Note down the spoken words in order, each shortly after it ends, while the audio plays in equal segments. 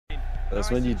That's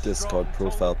when you Discord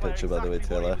profile picture, by the way,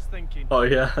 Taylor. Oh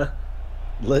yeah.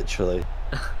 Literally.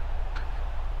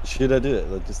 Should I do it?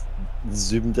 Like just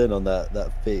zoomed in on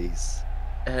that face.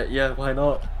 Yeah, why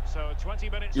not? So 20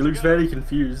 minutes He looks very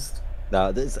confused.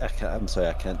 Nah, I'm sorry,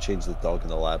 I can't change the dog in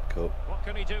the lab coat. What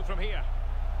can he do from here?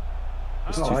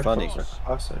 It's too funny.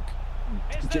 Classic.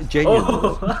 Genuinely.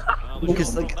 Oh.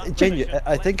 Because like genuinely,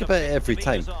 I think about it every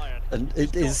time, and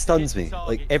it stuns me.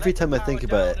 Like every time I think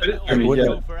about it, I mean,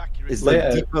 yeah. it's like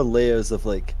Later. deeper layers of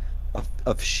like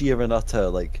of sheer and utter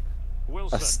like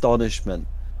astonishment.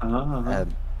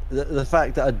 The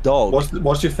fact that a dog,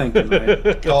 What's your thinking,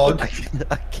 right? Dog.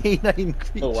 a canine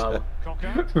creature, Oh wow.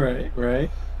 Right.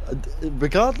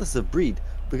 regardless of breed,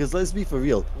 because let's be for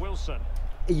real, Wilson.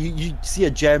 you see a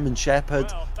German Shepherd,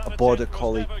 a Border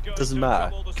Collie, doesn't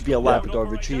matter. It could be a Labrador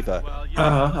Retriever.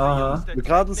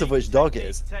 Regardless of which dog it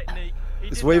is,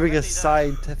 it's wearing a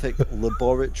scientific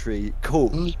laboratory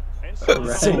coat.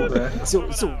 Right. So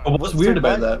What's weird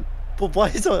about that? But why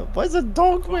is a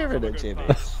dog wearing it, Jamie?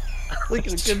 Like,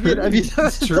 have you never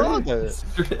thought about it?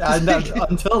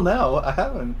 Until now, I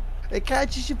haven't. It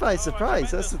catches you by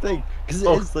surprise. That's the thing, because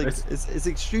Oh, it's like it's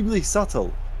extremely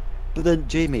subtle. But then,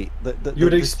 Jamie, You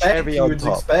would the expect. cherry You on would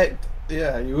top. expect.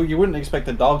 Yeah, you wouldn't expect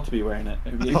a dog to be wearing it.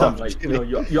 It'd be Oh, Like,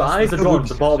 your eyes are drawn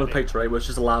to the bottom of the picture, right, where it's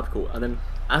just a lab coat, and then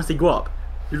as they go up,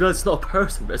 you realise it's not a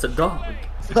person, but it's a dog.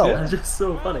 No. It's just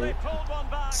so funny.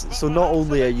 So not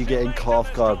only are you getting caught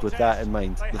off guard with that in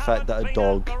mind, the fact that a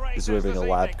dog is wearing a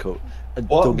lab coat. And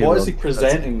don't get me What is he wrong,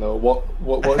 presenting though? What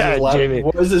is Jamie.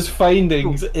 what is his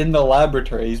findings in the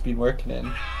laboratory he's been working in?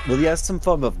 Well, he has some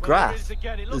form of graph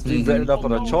that's been written up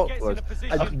on a chalkboard.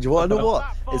 And do you want to know what?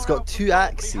 It's got two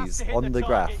axes on the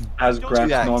graph. As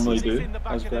graphs axes. normally do.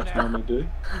 As graphs normally do.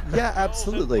 Yeah,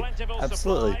 absolutely,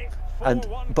 absolutely. And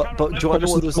but do you want to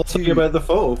know what those First normal thing two? about the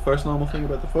photo. First normal thing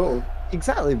about the photo.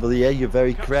 Exactly, well, yeah, you're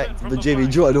very correct. But Jamie,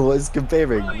 do you want to know what it's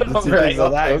comparing? The two things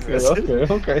on that axis?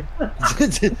 Okay.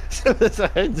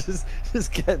 Sorry,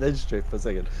 just get this straight for a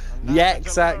second. The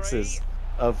x-axis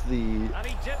of the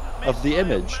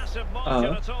image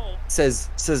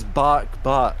says bark,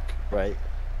 right?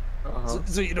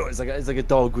 So you know, it's like a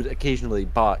dog would occasionally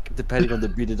bark. Depending on the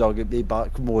breed of dog, it may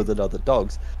bark more than other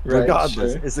dogs. Right,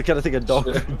 Regardless, sure. it's the kind of thing a dog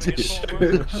would do.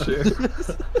 Sure.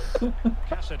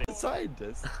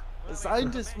 A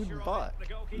scientist wouldn't bark.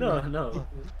 No.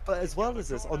 But as well as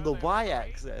this, on the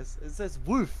y-axis, it says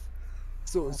woof.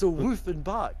 So woof and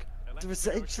bark, they're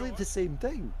essentially the same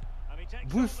thing.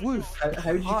 Woof woof.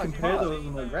 How do you bark, compare bark. those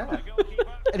in the graph?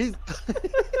 And he's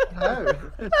How?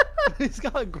 he's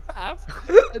got a graph,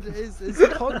 and it's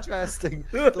contrasting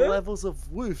the levels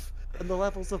of woof and the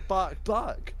levels of bark.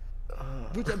 But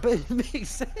it makes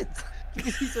sense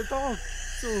because he's a dog.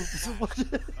 So what?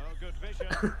 Oh, good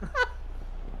vision.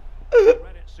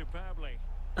 Read it superbly.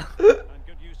 And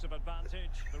good use of advantage.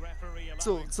 The referee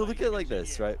allowing So look at it like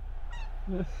this, right?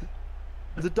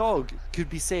 The dog could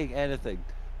be saying anything.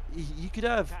 You could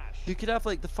have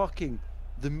like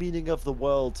the meaning of the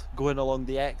world going along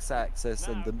the x-axis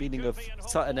and the meaning of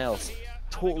something else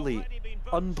totally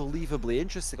unbelievably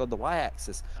interesting on the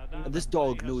y-axis, and this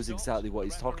dog knows exactly what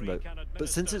he's talking about. But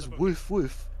since it's woof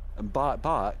woof and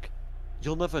bark,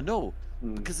 you'll never know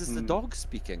because it's the dog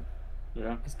speaking.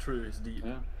 Yeah. It's true, it's deep.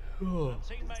 Yeah.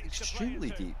 It's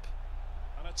extremely deep.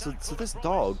 So this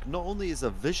dog not only is a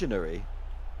visionary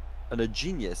and a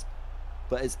genius,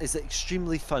 but it's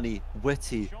extremely funny,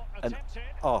 witty, and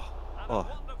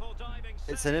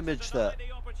it's an image that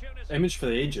Image for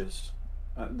the ages.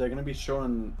 They're going to be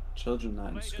showing children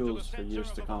that in schools for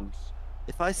years to come.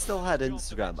 if I still had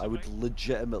Instagram, I would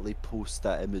legitimately post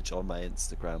that image on my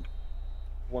Instagram.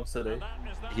 Once a day.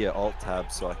 Here, alt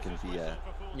tab, so I can be a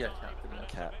Yeah, captain.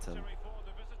 captain.